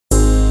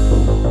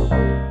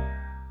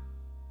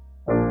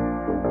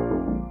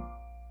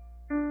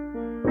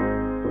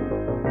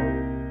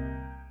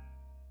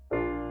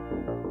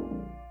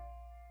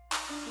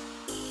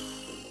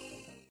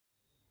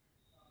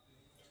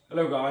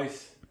Hello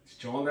guys, it's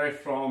John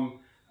from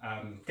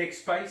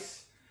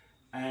TechSpace,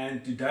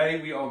 and today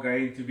we are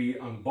going to be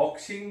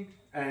unboxing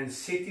and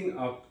setting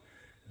up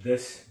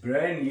this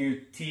brand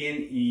new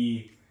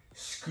TNE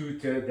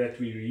scooter that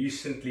we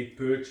recently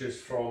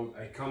purchased from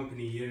a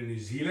company here in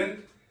New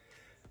Zealand.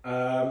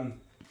 The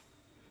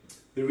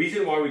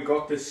reason why we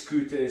got this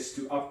scooter is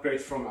to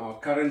upgrade from our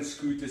current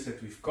scooters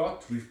that we've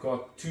got. We've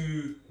got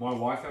two, my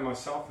wife and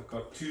myself, we've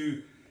got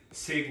two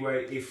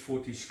Segway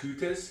F40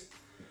 scooters,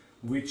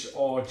 which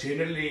are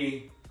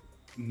generally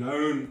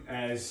known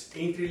as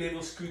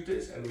entry-level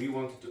scooters, and we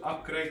wanted to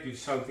upgrade to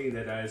something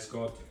that has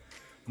got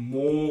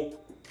more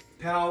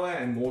power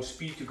and more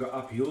speed to go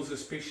up hills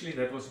especially.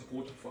 That was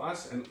important for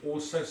us, and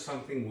also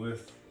something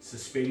with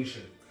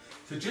suspension.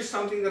 So just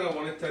something that I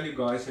want to tell you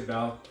guys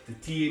about the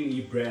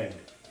TNE brand.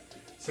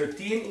 So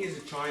TNE is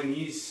a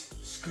Chinese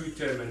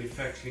scooter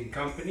manufacturing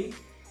company.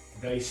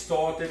 They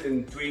started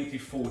in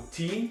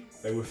 2014.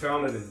 They were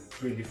founded in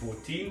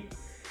 2014.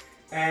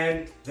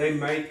 And they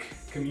make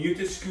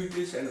commuter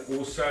scooters and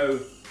also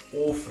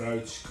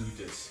off-road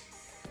scooters.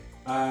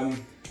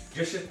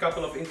 Just a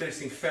couple of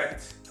interesting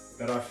facts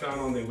that I found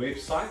on their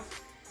website.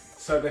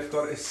 So they've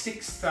got a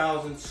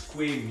 6,000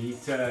 square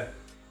meter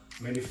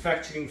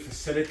manufacturing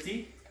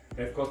facility.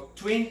 They've got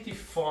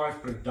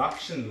 25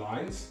 production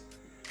lines,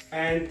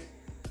 and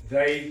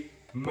they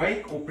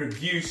make or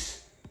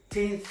produce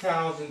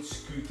 10,000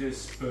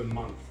 scooters per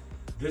month.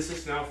 This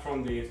is now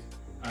from their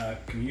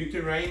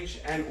commuter range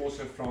and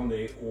also from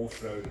their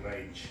off-road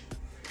range.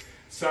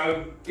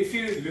 So if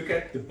you look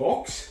at the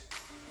box,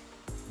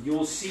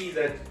 you'll see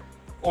that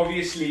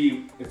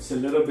obviously it's a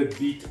little bit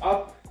beat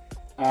up.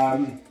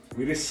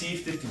 We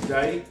received it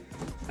today,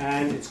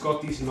 and it's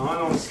got these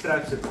nylon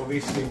straps that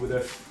obviously would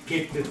have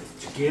kept it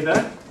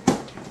together,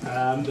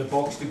 the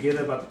box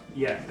together, but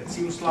yeah, it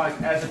seems like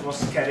as it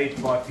was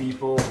carried by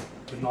people,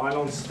 the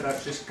nylon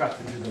straps just cut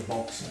into the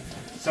box.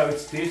 So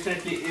it's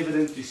definitely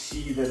evident to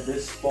see that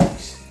this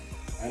box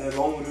had a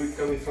long route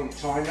coming from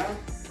China,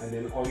 and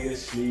then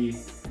obviously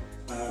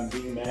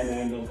being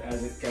manhandled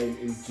as it came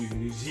into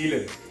New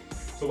Zealand.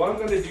 So what I'm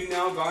going to do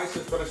now, guys,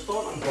 is I'm going to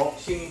start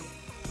unboxing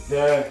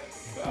the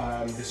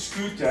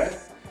scooter,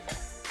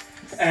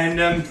 and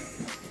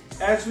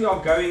as we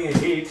are going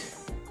ahead,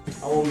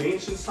 I will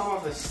mention some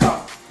of the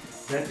stuff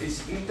that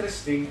is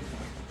interesting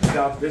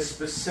about this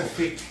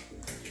specific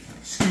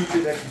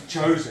scooter that we've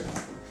chosen.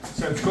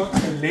 So it's got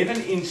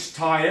 11-inch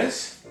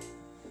tires.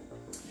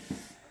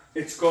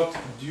 It's got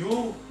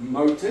dual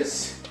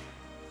motors,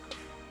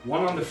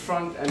 one on the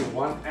front and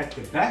one at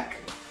the back.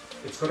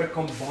 It's got a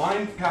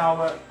combined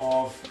power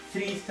of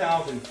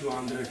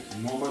 3,200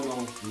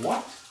 nominal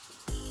watt.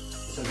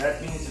 So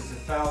that means it's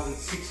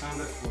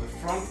 1,600 for the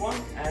front one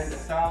and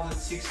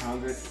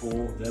 1,600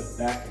 for the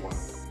back one.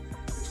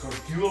 It's got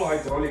dual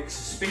hydraulic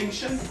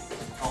suspension,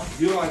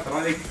 dual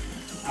hydraulic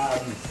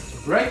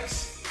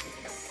brakes,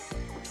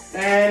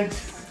 and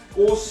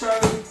also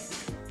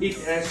it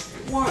has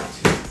quad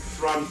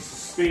front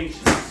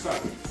suspension. So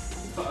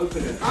if I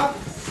open it up,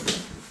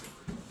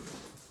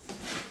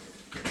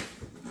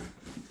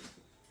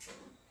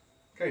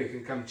 okay, you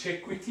can come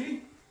check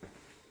quickly.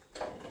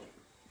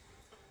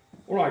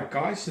 Alright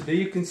guys, so there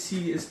you can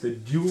see is the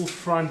dual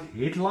front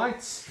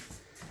headlights,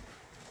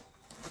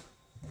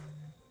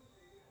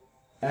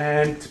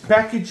 and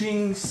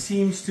packaging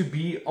seems to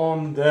be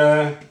on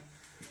the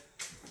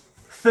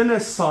thinner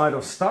side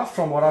of stuff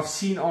from what I've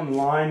seen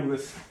online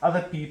with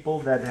other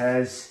people that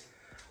has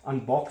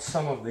unboxed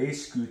some of their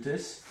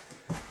scooters.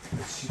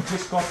 You've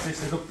just got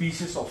these little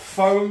pieces of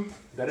foam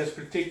that is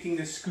protecting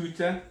the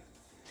scooter,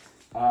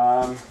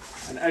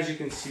 and as you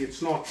can see,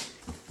 it's not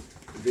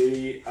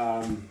very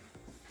how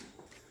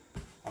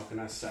can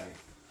I say,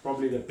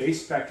 probably the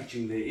best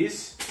packaging there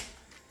is.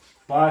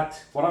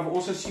 But what I've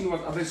also seen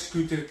what other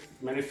scooter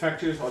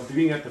manufacturers are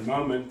doing at the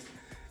moment,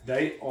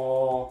 they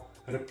are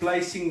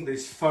replacing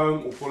this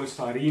foam or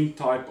polystyrene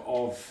type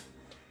of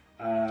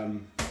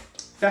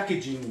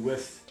packaging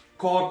with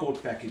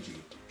cardboard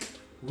packaging,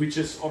 which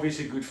is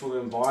obviously good for the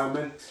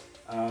environment.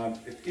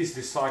 It is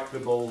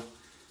recyclable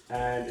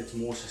and it's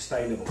more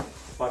sustainable.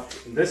 But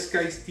in this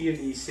case,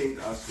 TNE sent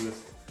us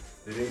with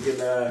the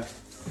regular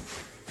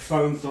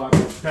foam type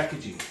of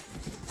packaging.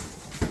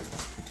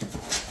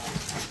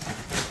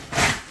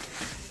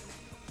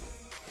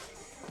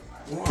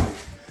 Right.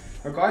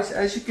 Now guys,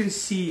 as you can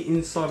see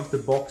inside of the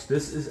box,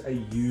 this is a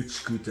huge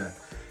scooter.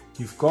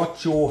 You've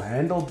got your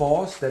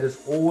handlebars that is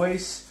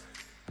always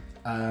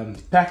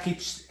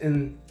packaged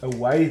in a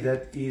way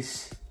that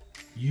is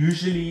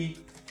usually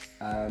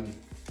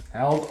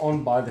held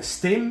on by the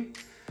stem,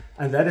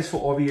 and that is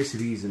for obvious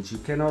reasons. You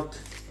cannot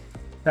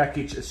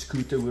package a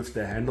scooter with the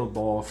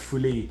handlebar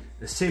fully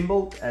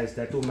assembled, as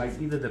that will make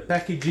either the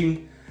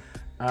packaging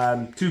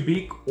too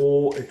big,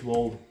 or it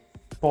will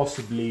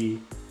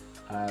possibly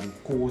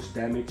cause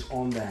damage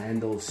on the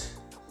handles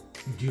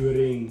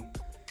during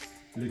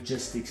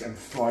logistics and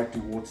flight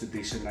towards the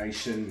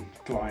destination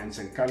clients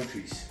and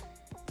countries.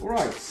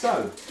 Alright,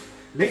 so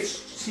let's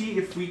see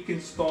if we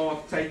can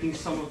start taking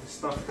some of the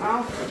stuff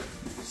out.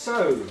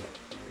 So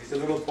there's It's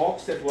a little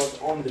box that was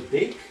on the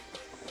deck.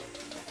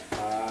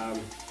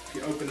 If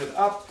you open it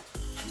up,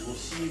 you will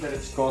see that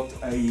it's got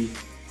a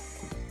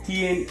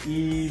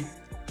TNE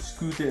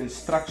scooter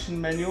instruction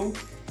manual,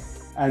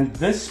 and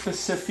this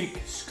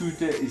specific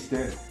scooter is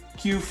the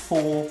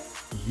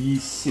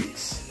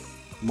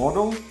Q4-V6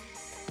 model,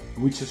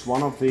 which is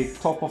one of the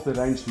top of the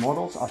range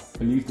models. I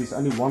believe there's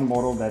only one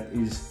model that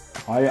is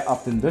higher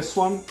up than this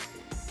one,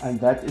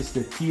 and that is the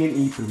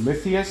TNE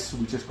Prometheus,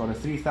 which has got a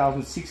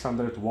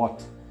 3600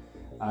 watt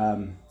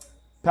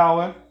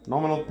power,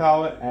 nominal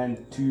power,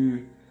 and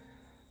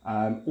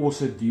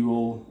also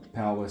dual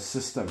power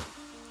system,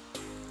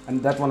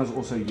 and that one is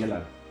also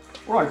yellow.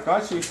 Alright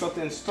guys, so we've got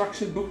the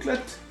instruction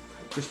booklet,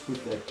 just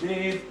put that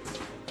there.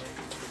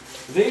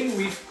 Then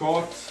we've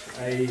got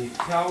a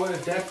power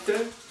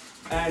adapter,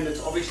 and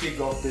it's obviously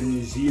got the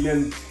New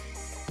Zealand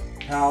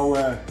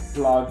power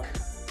plug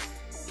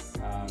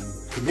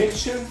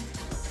connection.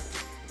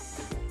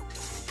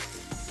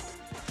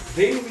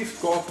 Then we've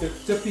got the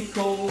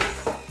typical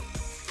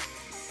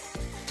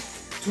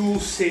tool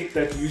set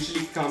that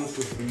usually comes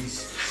with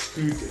these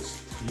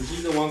scooters.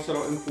 Usually the ones that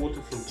are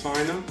imported from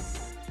China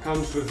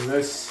comes with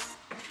this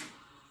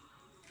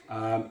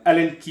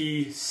Allen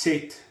key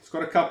set. It's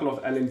got a couple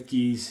of Allen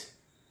keys.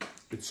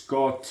 It's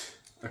got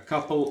a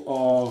couple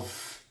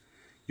of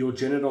your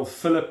General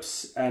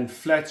Phillips and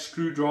flat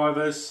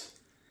screwdrivers.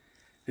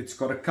 It's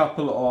got a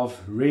couple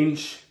of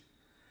wrenches.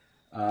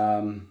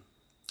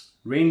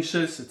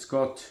 It's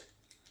got,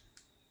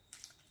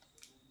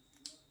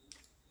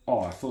 oh,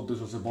 I thought this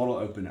was a bottle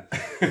opener.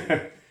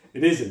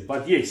 It isn't,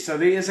 but yes, so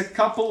there is a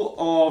couple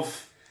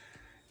of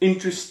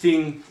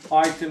interesting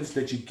items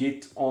that you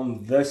get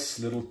on this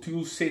little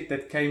tool set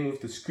that came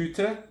with the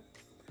scooter.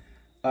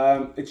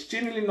 It's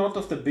generally not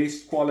of the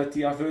best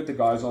quality. I've heard the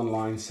guys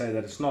online say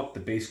that it's not the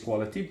best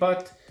quality,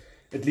 but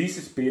at least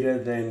it's better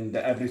than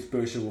the average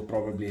person will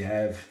probably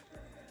have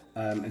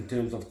in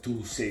terms of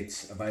tool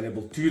sets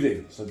available to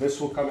them. So this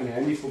will come in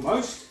handy for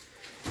most.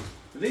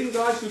 But then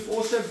guys, we've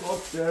also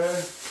got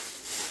the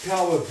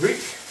power brick.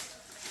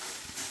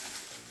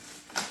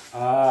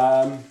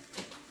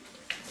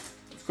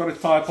 It's got a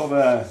type of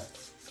a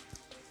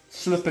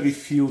slippery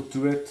feel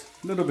to it,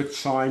 a little bit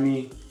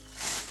shiny. It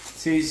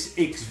says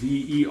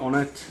XVE on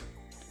it,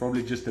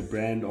 probably just the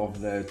brand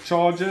of the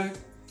charger.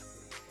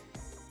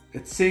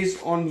 It says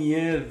on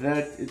here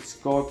that it's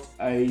got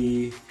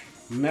a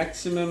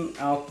maximum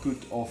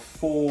output of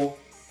 4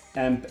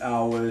 amp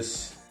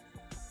hours.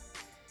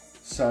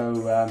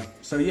 So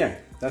yeah,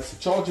 that's the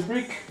charger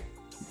brick.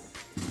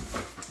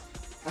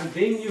 And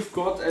then you've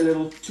got a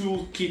little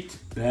toolkit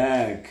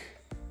bag,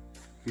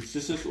 which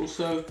this is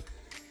also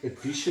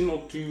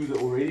additional to the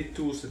already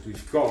tools that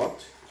we've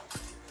got.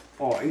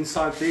 Oh,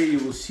 inside there you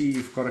will see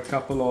you've got a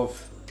couple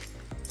of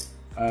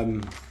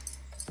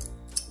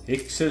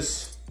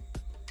hexes,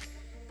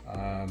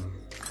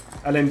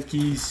 Allen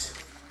keys,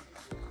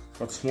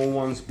 got small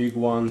ones, big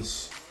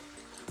ones.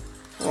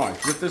 Right,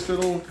 with this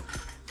little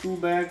tool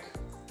bag,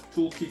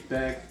 toolkit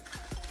bag,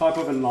 type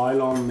of a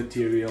nylon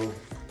material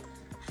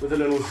with a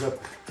little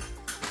zip.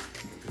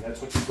 And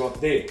that's what you got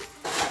there.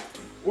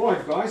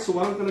 Alright guys, so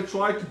what I'm going to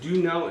try to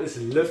do now is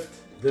lift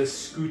this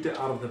scooter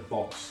out of the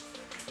box.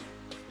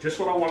 Just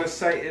what I want to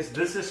say is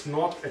this is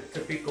not a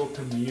typical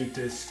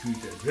commuter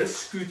scooter. This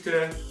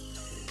scooter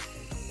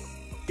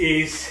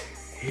is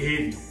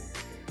heavy.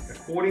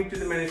 According to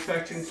the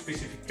manufacturing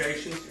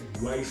specifications,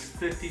 it weighs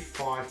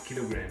 35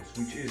 kilograms,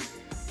 which is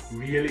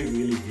really,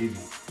 really heavy.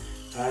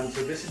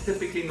 So this is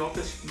typically not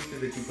a scooter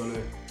that you're going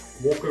to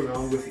walk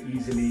around with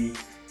easily,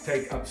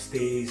 take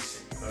upstairs,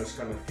 those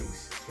kind of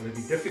things. It's going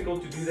to be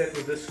difficult to do that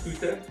with this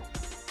scooter,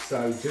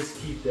 so just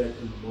keep that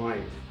in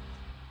mind.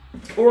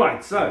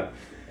 Alright, so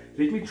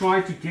let me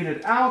try to get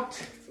it out.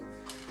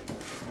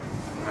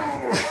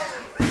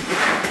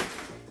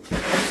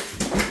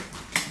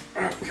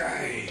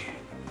 Okay.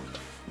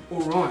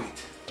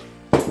 Alright.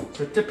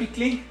 So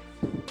typically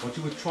what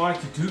you would try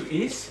to do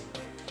is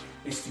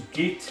to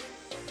get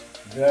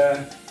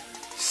the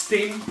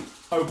stem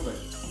open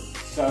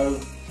so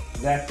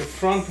that the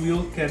front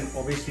wheel can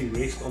obviously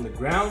rest on the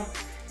ground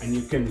and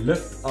you can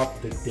lift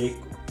up the deck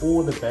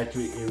or the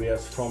battery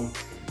areas from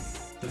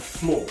the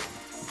floor.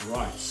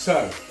 Right,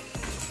 so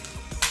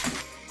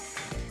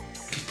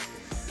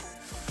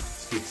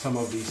let's get some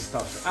of these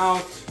stuff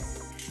out.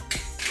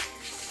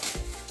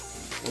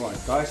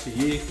 Alright guys, so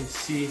here you can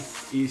see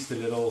is the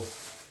little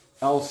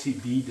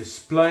LCD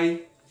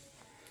display.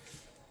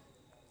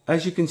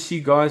 As you can see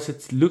guys,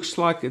 it looks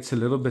like it's a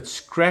little bit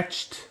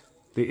scratched.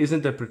 There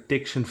isn't a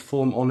protection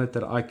film on it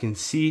that I can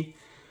see,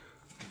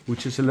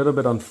 which is a little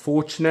bit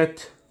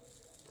unfortunate.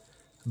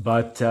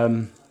 But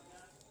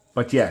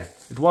yeah,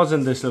 it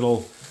wasn't this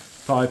little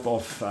type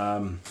of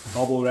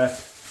bubble wrap.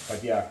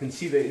 But yeah, I can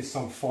see there is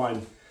some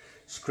fine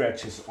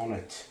scratches on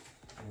it.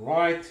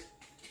 Right.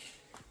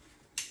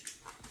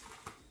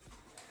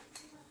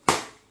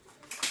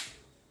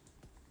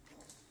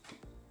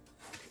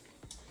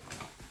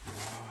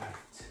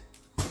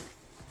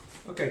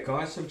 Okay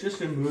guys, I'm just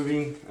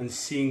removing and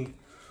seeing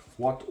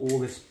what all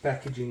this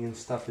packaging and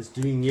stuff is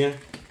doing here.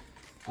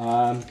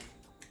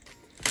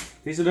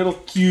 There's a little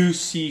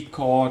QC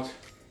card.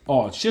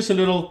 Oh, it's just a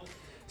little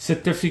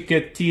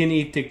certificate,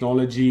 TNE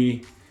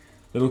technology,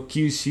 little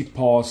QC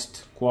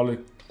passed,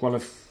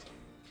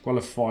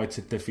 qualified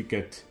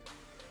certificate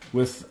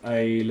with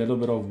a little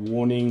bit of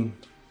warning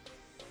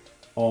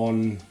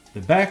on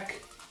the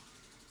back.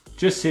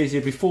 Just says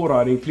here, before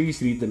riding,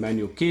 please read the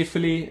manual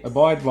carefully,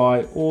 abide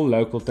by all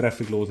local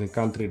traffic laws and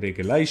country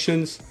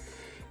regulations.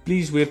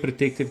 Please wear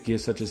protective gear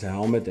such as a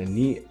helmet and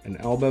knee and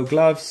elbow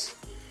gloves.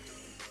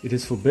 It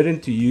is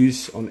forbidden to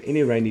use on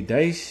any rainy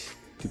days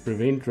to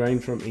prevent rain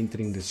from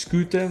entering the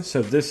scooter.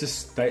 So this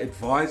is, they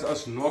advise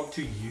us not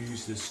to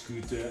use the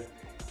scooter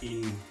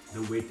in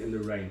the wet and the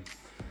rain.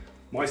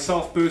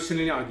 Myself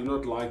personally, I do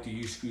not like to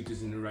use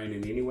scooters in the rain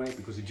in any way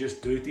because it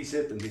just dirties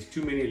it, and there's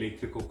too many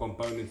electrical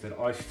components that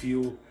I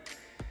feel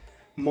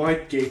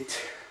might get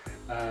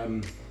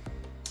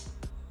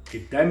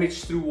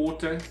damaged through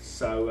water.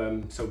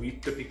 So we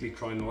typically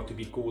try not to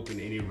be caught in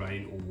any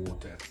rain or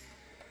water.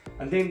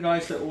 And then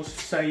guys, they also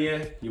say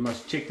here you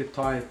must check the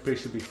tire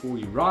pressure before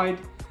you ride,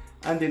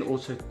 and then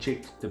also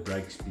check the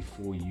brakes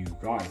before you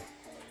ride.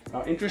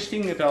 Now,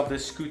 interesting about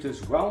this scooter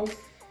as well,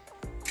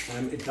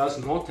 it does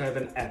not have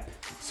an app,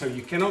 so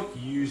you cannot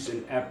use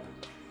an app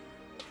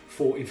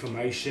for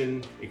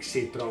information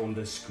etc. on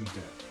this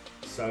scooter.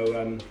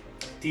 So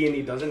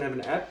TNE doesn't have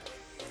an app,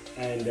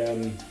 and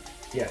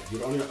yeah,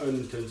 you're on your own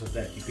in terms of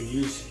that. You can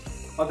use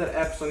other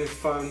apps on your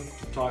phone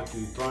to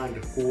try and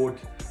record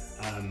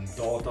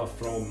data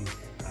from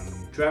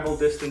travel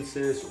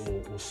distances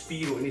or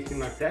speed or anything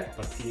like that,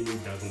 but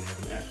TNE doesn't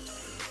have an app.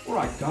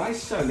 Alright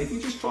guys, so let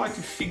me just try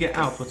to figure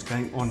out what's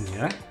going on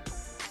here.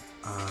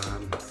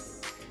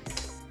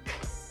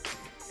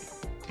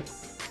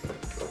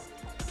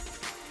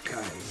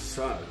 Okay,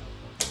 so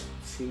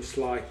seems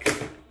like,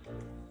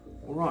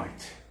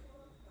 alright,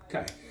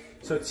 okay,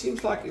 so it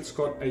seems like it's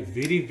got a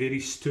very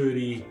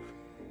sturdy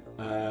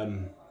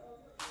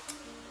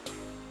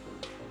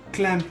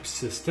clamp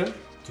system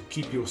to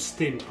keep your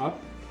stem up.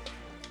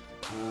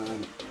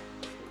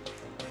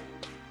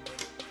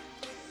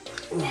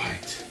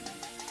 Right,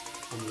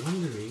 I'm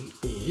wondering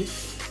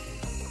if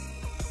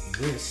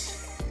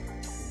this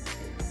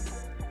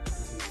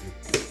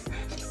doesn't look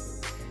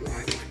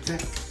right like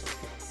that.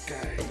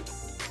 Okay,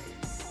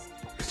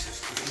 let's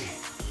just put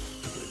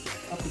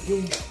it up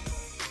again.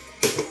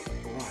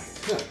 Alright,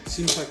 so it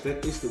seems like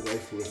that is the way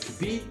for it to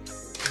be,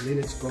 and then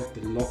it's got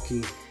the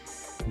locking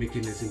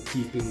mechanism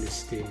keeping the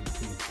stem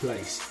in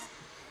place.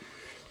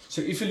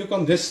 So if you look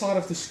on this side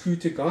of the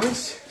scooter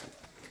guys,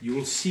 you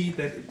will see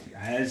that it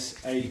has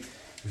a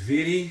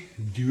very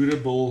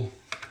durable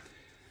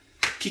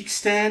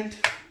kickstand.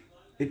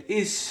 It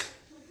is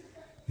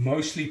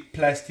mostly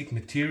plastic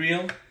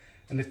material,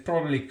 and it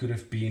probably could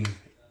have been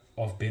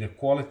of better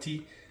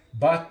quality,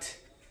 but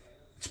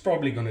it's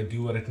probably going to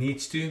do what it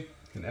needs to.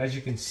 And as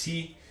you can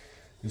see,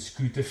 the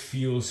scooter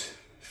feels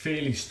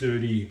fairly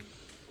sturdy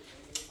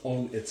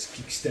on its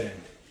kickstand.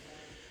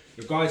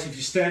 So guys, if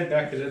you stand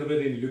back a little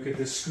bit and you look at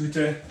this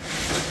scooter,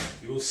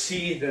 you will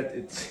see that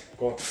it's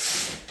got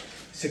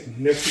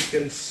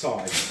significant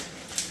size,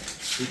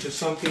 which is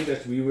something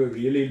that we were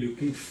really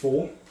looking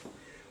for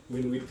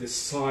when we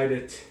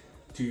decided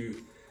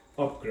to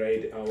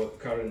upgrade our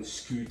current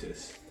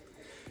scooters.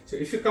 So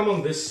if you come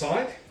on this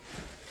side,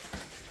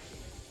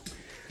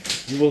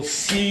 you will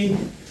see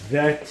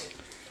that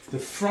the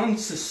front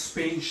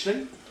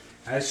suspension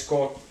has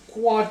got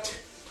quite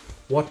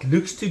what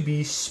looks to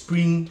be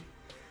spring,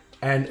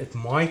 and it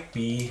might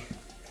be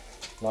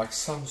like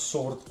some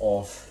sort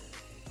of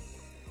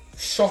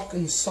shock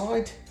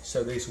inside.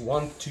 So there's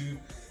 1, 2,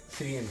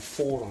 3 and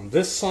 4 on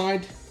this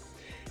side,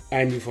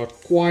 and you've got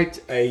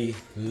quite a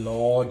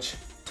large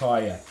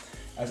tire.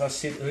 As I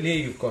said earlier,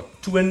 you've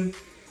got twin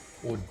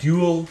or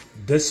dual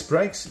disc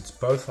brakes. It's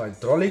both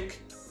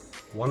hydraulic,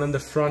 one on the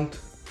front,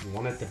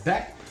 one at the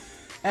back,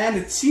 and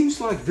it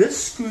seems like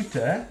this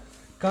scooter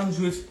comes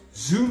with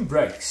zoom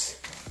brakes,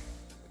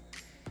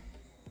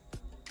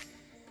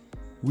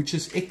 which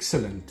is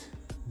excellent.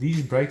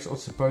 These brakes are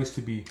supposed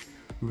to be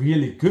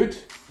really good,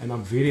 and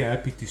I'm very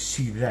happy to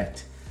see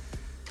that.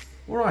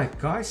 Alright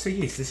guys, so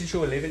yes, this is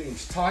your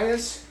 11-inch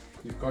tires.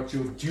 You've got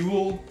your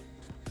dual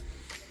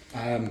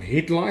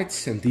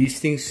headlights, and these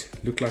things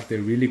look like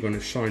they're really going to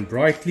shine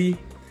brightly.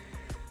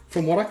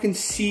 From what I can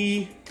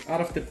see out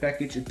of the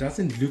package, it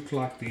doesn't look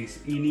like there's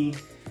any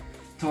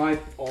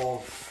type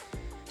of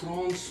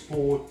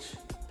transport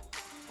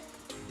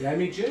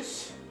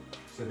damages,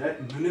 so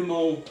that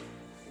minimal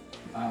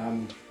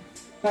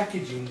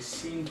packaging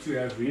seems to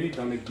have really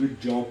done a good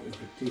job in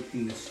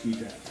protecting the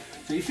scooter.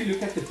 So if you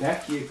look at the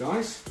back here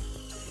guys,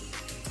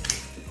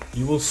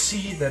 you will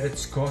see that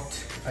it's got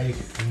a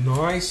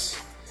nice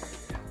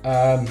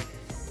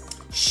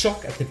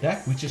shock at the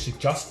back, which is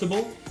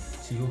adjustable,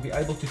 so you'll be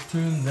able to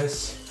turn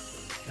this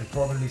and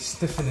probably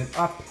stiffen it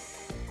up.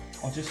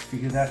 I'll just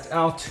figure that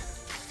out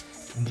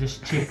and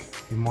just check.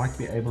 You might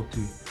be able to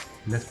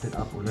lift it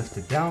up or lift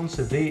it down.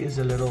 So there is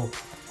a little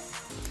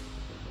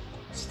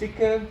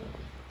sticker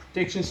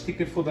protection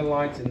sticker for the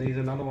light, and there's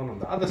another one on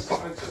the other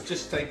side. So I've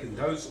just taken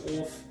those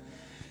off,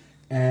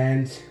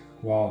 and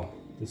wow,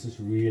 this is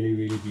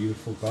really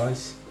beautiful,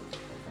 guys.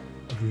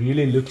 It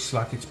really looks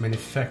like it's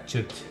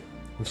manufactured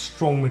with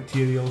strong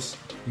materials.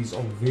 These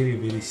are very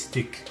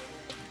thick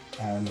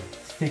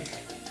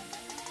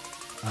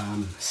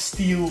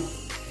steel,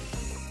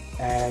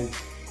 and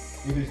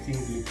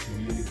everything looks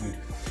really good.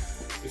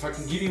 If I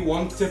can give you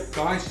one tip,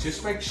 guys,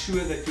 just make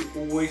sure that you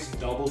always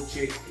double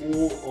check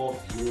all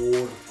of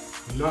your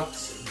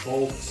nuts,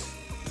 bolts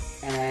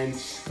and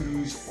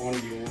screws on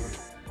your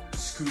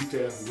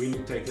scooter when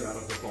you take it out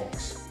of the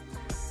box.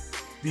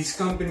 These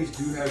companies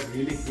do have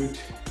really good,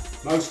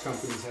 most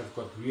companies have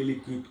got really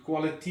good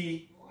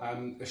quality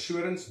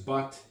assurance,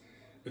 but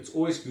it's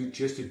always good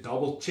just to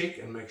double check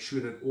and make sure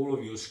that all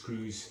of your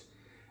screws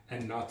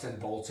and nuts and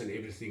bolts and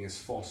everything is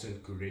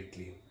fastened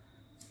correctly.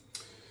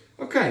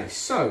 Okay,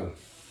 so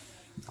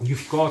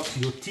you've got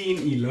your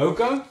TNE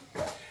logo,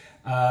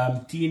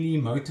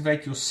 TNE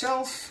Motivate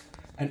Yourself,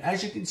 and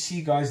as you can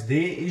see, guys,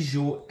 there is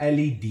your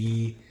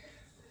LED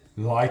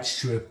light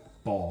strip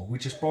bar,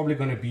 which is probably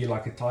going to be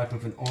like a type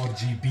of an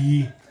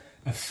RGB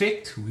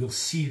effect. We'll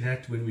see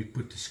that when we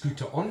put the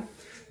scooter on.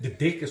 The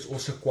deck is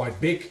also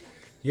quite big.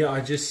 Yeah,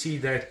 I just see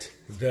that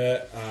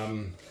the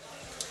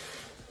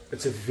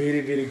it's a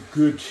very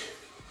good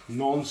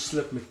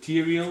non-slip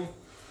material.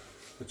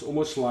 It's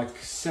almost like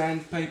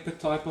sandpaper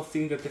type of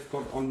thing that they've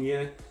got on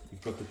here.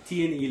 You've got the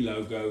TNE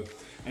logo,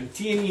 and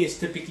TNE is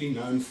typically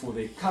known for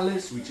their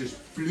colors, which is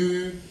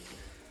blue,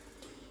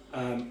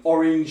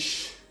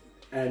 orange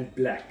and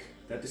black.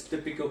 That is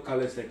typical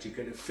colors that you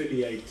can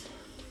affiliate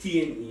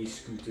TNE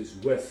scooters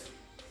with.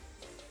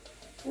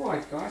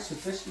 Alright guys, so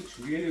this looks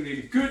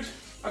really good.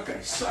 Okay,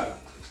 so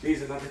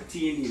there's another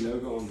TNE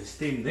logo on the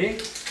stem there,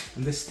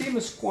 and the stem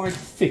is quite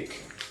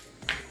thick.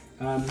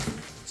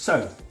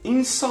 So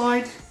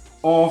inside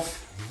of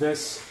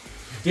this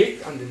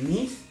deck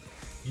underneath,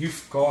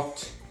 you've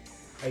got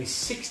a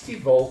 60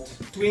 volt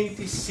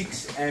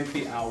 26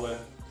 ampere hour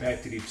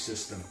battery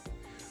system,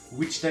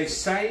 which they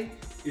say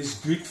is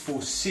good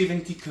for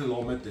 70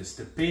 kilometers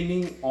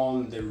depending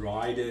on the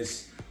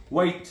rider's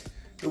weight,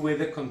 the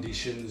weather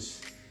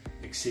conditions,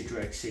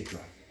 etc.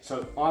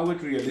 So I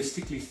would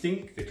realistically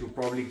think that you'll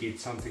probably get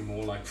something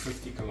more like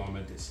 50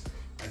 kilometers.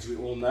 As we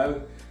all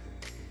know,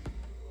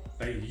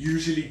 they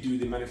usually do,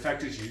 the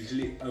manufacturers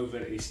usually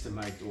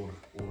overestimate or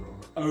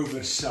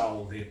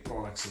oversell their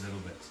products a little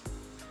bit.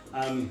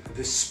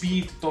 The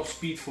speed, top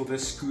speed for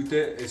this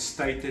scooter is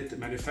stated, the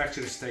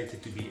manufacturer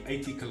stated to be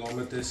 80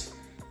 kilometers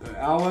per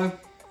hour,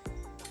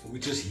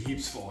 which is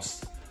heaps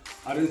fast.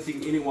 I don't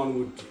think anyone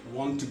would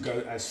want to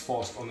go as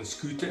fast on a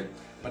scooter,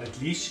 but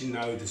at least you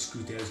know the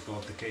scooter has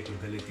got the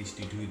capabilities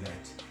to do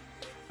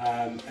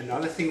that.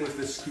 Another thing with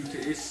the scooter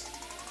is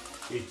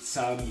it's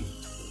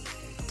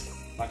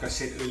like I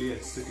said earlier,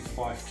 it's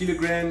 35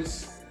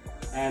 kilograms,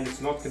 and it's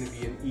not going to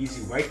be an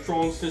easy weight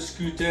transfer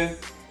scooter,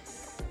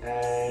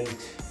 and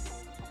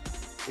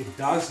it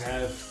does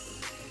have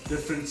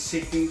different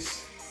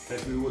settings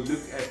that we will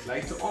look at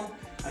later on,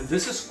 and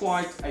this is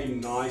quite a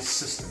nice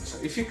system. So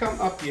if you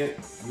come up here,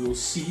 you'll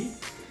see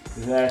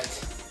that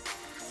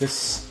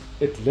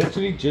it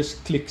literally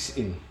just clicks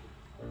in.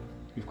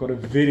 You've got a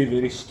very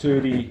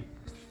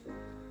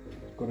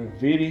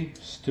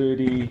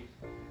sturdy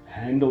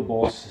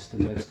handlebar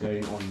system that's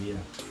going on here.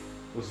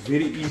 It was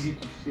very easy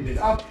to set it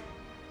up.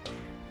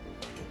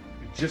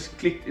 It just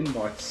clicked in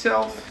by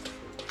itself,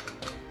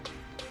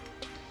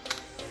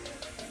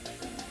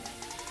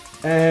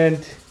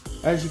 and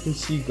as you can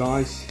see,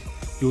 guys,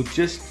 you'll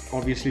just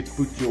obviously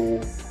put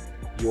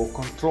your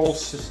control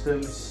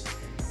systems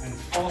and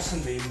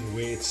fasten them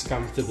where it's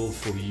comfortable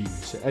for you.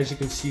 So as you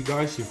can see,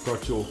 guys, you've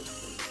got your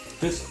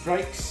disc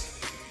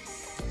brakes.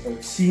 So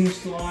it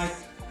seems like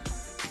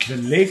the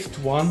left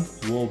one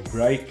will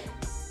brake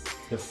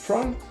the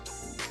front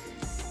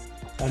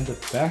and the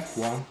back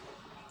one.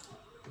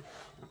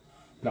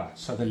 No,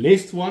 so the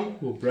left one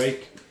will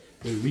brake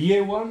the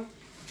rear one,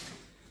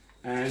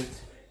 and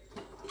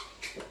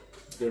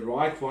the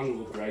right one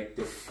will brake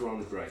the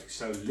front brake.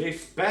 So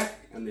left back,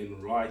 and then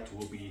right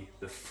will be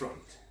the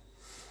front.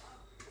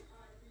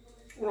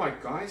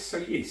 Alright guys, so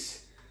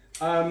yes,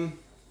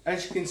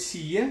 as you can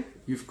see here,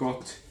 you've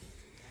got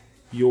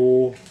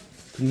your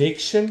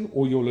connection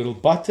or your little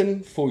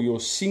button for your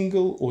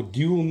single or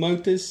dual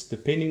motors,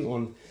 depending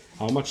on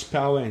how much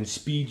power and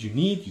speed you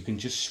need. You can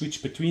just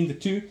switch between the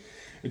two.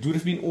 It would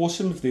have been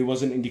awesome if there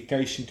was an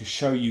indication to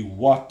show you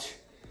what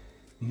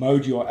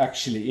mode you are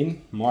actually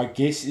in. My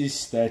guess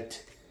is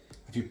that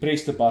if you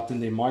press the button,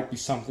 there might be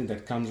something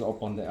that comes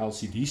up on the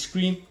LCD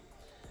screen,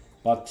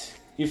 but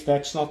if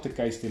that's not the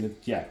case, then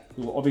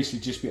you'll obviously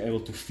just be able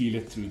to feel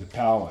it through the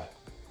power.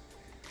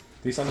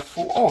 There's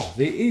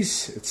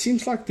it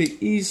seems like there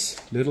is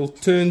little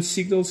turn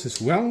signals as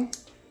well,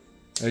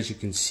 as you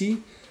can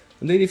see,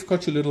 and then you've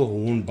got your little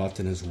horn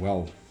button as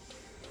well,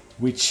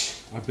 which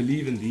I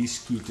believe in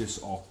these scooters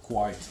are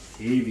quite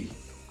heavy.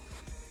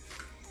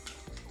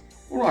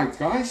 Alright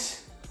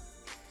guys,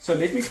 so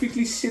let me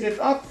quickly set it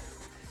up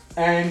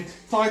and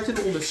tighten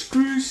all the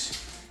screws,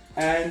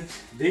 and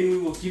then we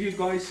will give you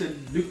guys a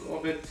look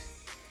of it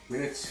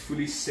when it's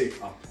fully set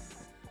up.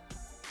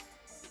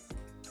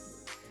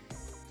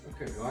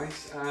 Okay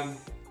guys,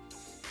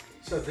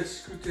 so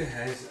this scooter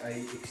has a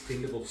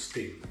extendable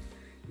stem,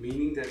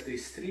 meaning that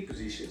there's 3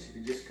 positions. If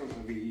you just come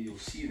over here, you'll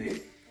see them.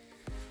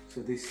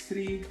 So there's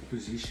 3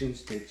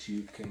 positions that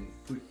you can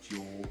put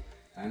your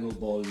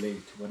handlebar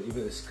length, whatever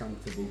is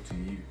comfortable to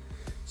you.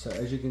 So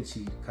as you can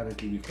see,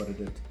 currently we've got it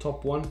at the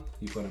top one,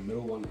 you've got a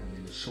middle one, and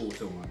then a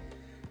shorter one.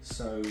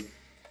 So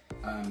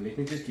let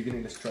me just give you an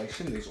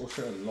illustration. There's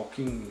also a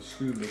locking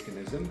screw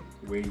mechanism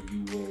where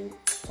you will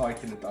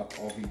tighten it up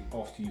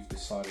after you've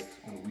decided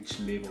on which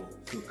level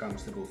you feel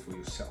comfortable for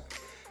yourself.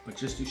 But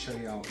just to show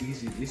you how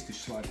easy it is to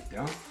slide it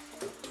down,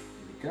 here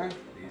we go.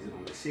 There's it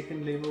on the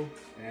second level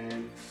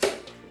and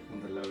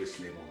on the lowest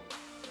level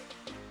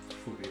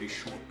for very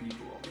short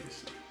people,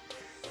 obviously.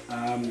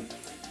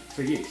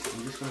 So yes,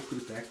 I'm just going to put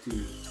it back to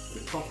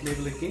the top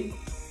level again,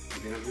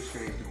 and then I'm just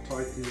going to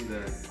tighten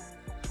the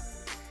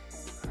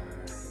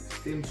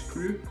stem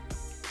screw,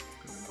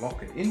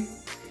 lock it in.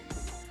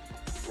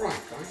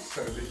 Right guys,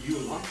 so the new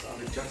light,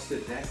 I've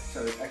adjusted that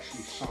so it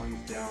actually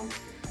shines down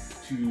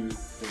to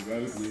the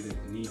road where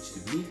it needs to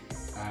be.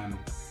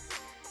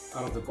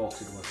 Out of the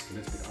box it was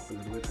lifted up a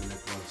little bit and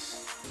it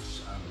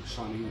was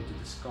shining into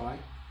the sky.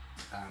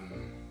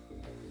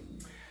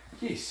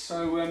 Yes,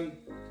 so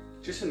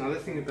just another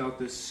thing about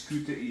this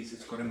scooter is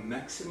it's got a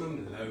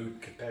maximum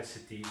load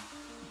capacity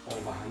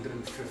of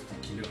 150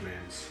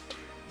 kilograms.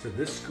 So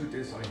this scooter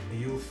is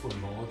ideal for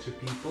larger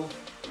people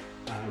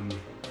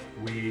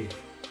where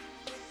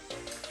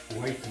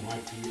weight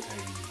might be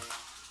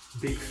a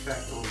big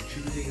factor on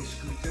choosing a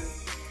scooter.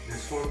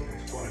 This one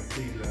has got a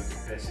big load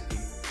capacity,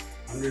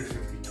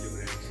 150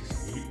 kilograms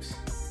is heaps,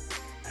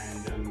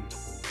 and it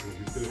will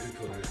be perfect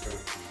for those kind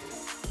of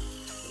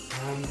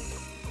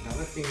people.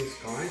 Another thing is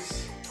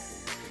guys,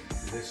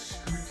 this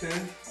scooter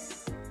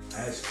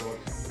has got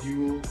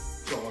dual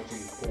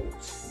charging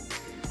ports.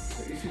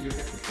 So if you look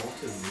at the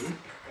bottom there,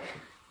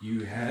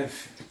 you have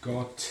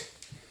got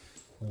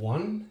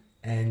 1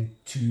 and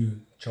 2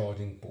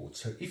 charging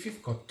ports. So if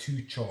you've got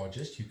 2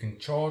 chargers, you can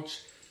charge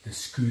the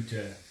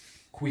scooter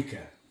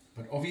quicker.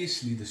 But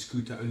obviously the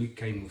scooter only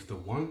came with the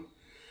 1.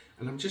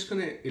 And I'm just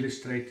going to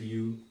illustrate to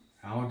you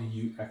how do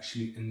you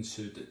actually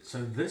insert it.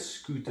 So this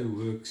scooter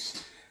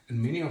works,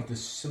 and many of the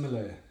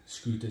similar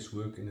scooters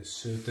work in a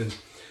certain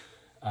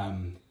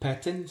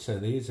pattern. So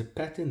there's a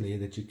pattern there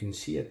that you can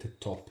see at the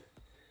top,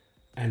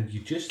 and you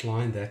just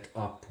line that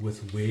up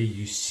with where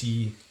you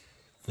see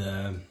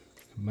the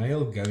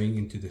male going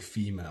into the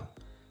female.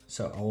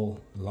 So I'll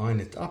line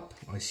it up.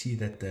 I see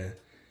that the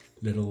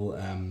little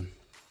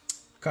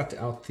cut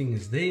out thing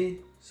is there,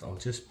 so I'll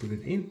just put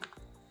it in,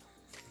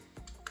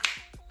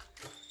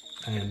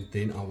 and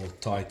then I will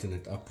tighten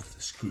it up with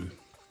the screw.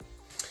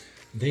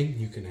 Then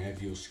you can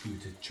have your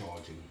scooter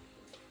charging.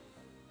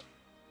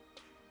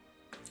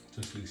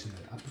 Just loosen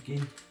it up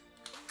again.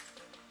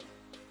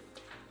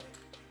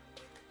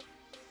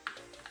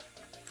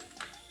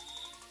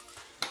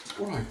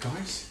 Alright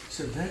guys,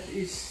 so that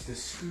is the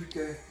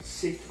scooter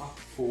set up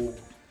for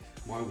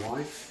my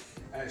wife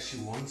as she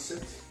wants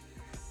it.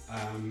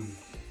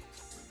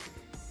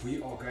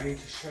 We are going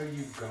to show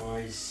you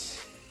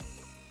guys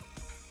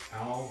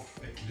how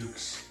it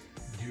looks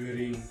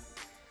during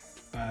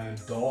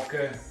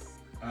darker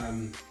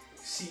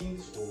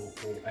scenes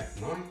or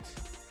at night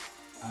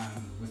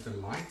with the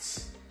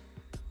lights.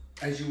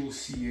 As you will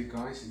see here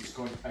guys, it's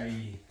got a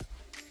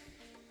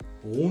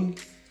horn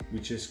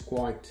which is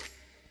quite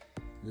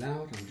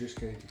loud. I'm just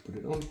going to put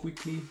it on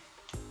quickly.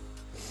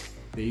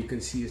 There you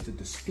can see is the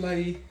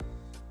display.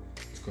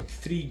 It's got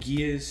 3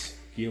 gears,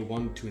 gear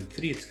 1, 2 and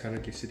 3. It's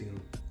currently sitting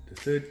on the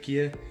 3rd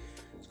gear.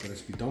 It's got a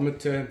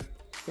speedometer,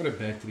 it's got a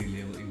battery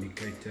level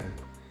indicator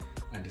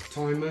and a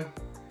timer.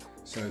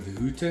 So the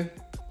hooter,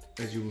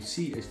 as you will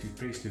see, if you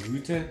press the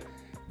hooter,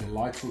 the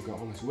lights will go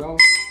on as well.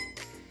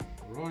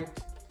 Alright,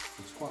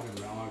 it's quite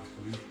a loud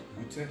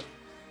hooter.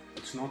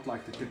 It's not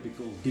like the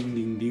typical ding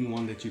ding ding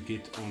one that you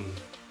get on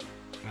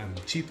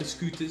cheaper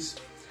scooters.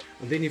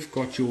 And then you've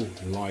got your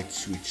light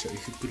switch. So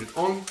if you put it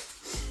on,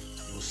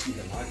 you'll see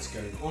the lights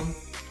going on,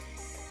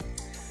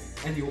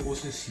 and you'll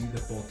also see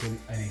the bottom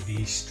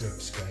LED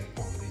strips going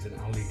on. There's an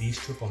LED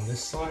strip on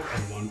this side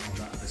and one on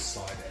the other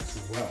side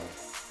as well.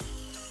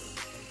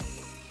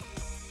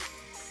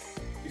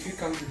 If you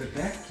come to the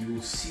back, you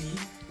will see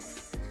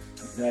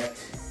that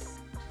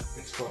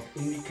it's got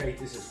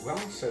indicators as well.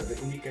 So the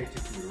indicator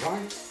to the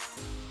right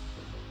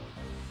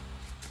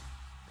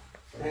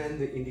and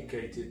the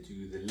indicator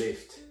to the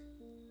left.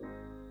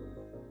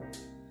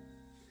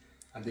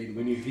 And then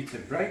when you hit the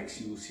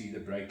brakes, you will see the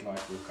brake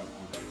light will come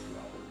on as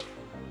well.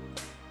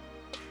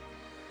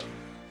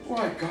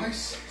 Alright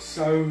guys,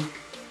 so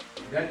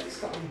that is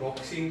the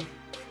unboxing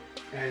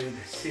and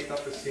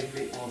setup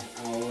assembly of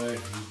our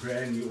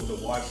brand new, or the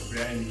wife's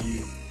brand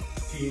new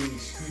TNE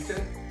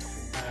scooter.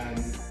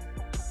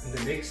 In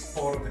the next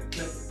part of the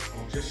clip,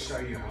 I'll just show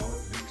you how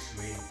it looks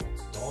when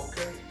it's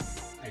darker,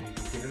 and you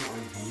can get an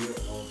idea idea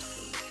of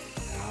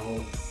how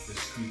the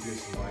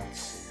scooter's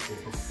lights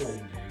will perform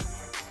during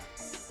nighttime.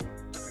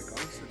 Okay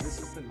guys, so this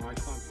is the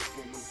nighttime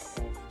performance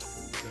of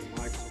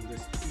the lights on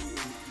this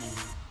TNE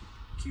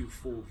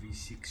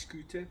Q4-V6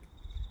 scooter.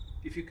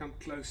 If you come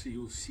closer,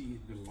 you'll see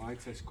the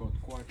lights has got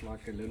quite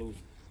like a little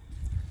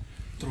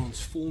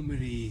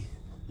transformery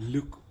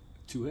look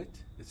to it.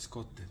 It's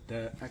got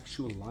the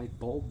actual light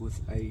bulb with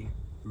a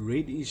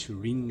reddish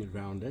ring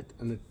around it,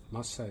 and it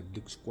must say it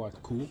looks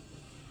quite cool.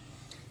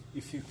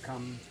 If you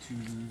come to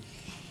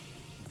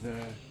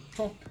the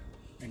top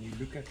and you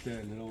look at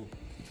the little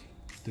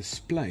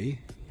display,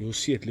 you'll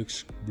see it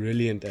looks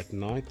brilliant at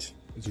night.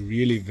 It's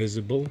really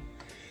visible.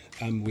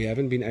 We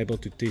haven't been able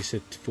to test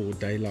it for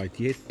daylight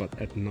yet, but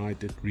at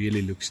night it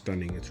really looks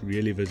stunning. It's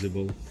really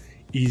visible,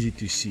 easy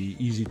to see,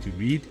 easy to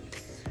read.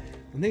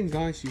 And then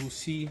guys, you'll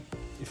see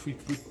if we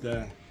put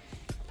the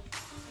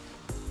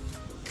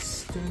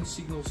turn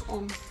signals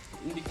on,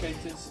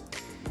 indicators,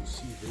 you'll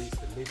see there's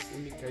the left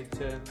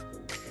indicator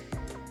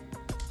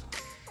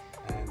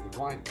and the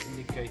right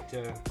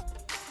indicator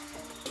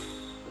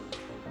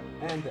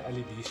and the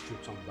LED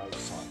strips on both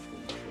sides,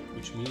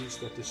 which means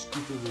that the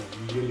scooter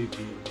will really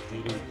be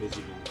very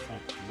visible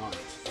at night.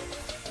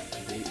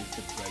 And then it's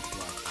a brake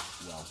light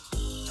as well.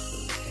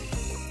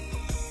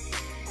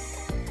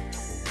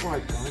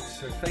 Right guys,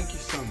 so thank you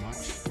so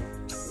much,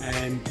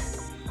 and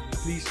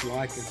please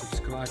like and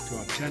subscribe to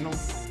our channel.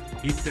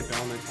 Hit the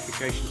bell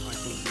notification icon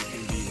so you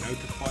can be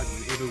notified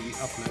whenever we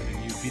upload a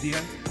new video.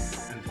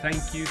 And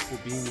thank you for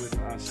being with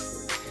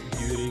us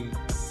during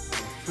our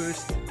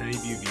first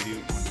debut video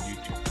on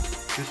YouTube.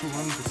 Just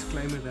one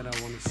disclaimer that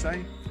I want to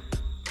say.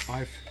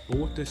 I've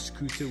bought this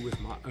scooter with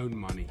my own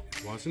money.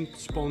 It wasn't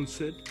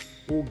sponsored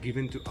or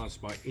given to us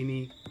by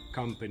any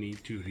company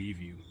to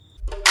review.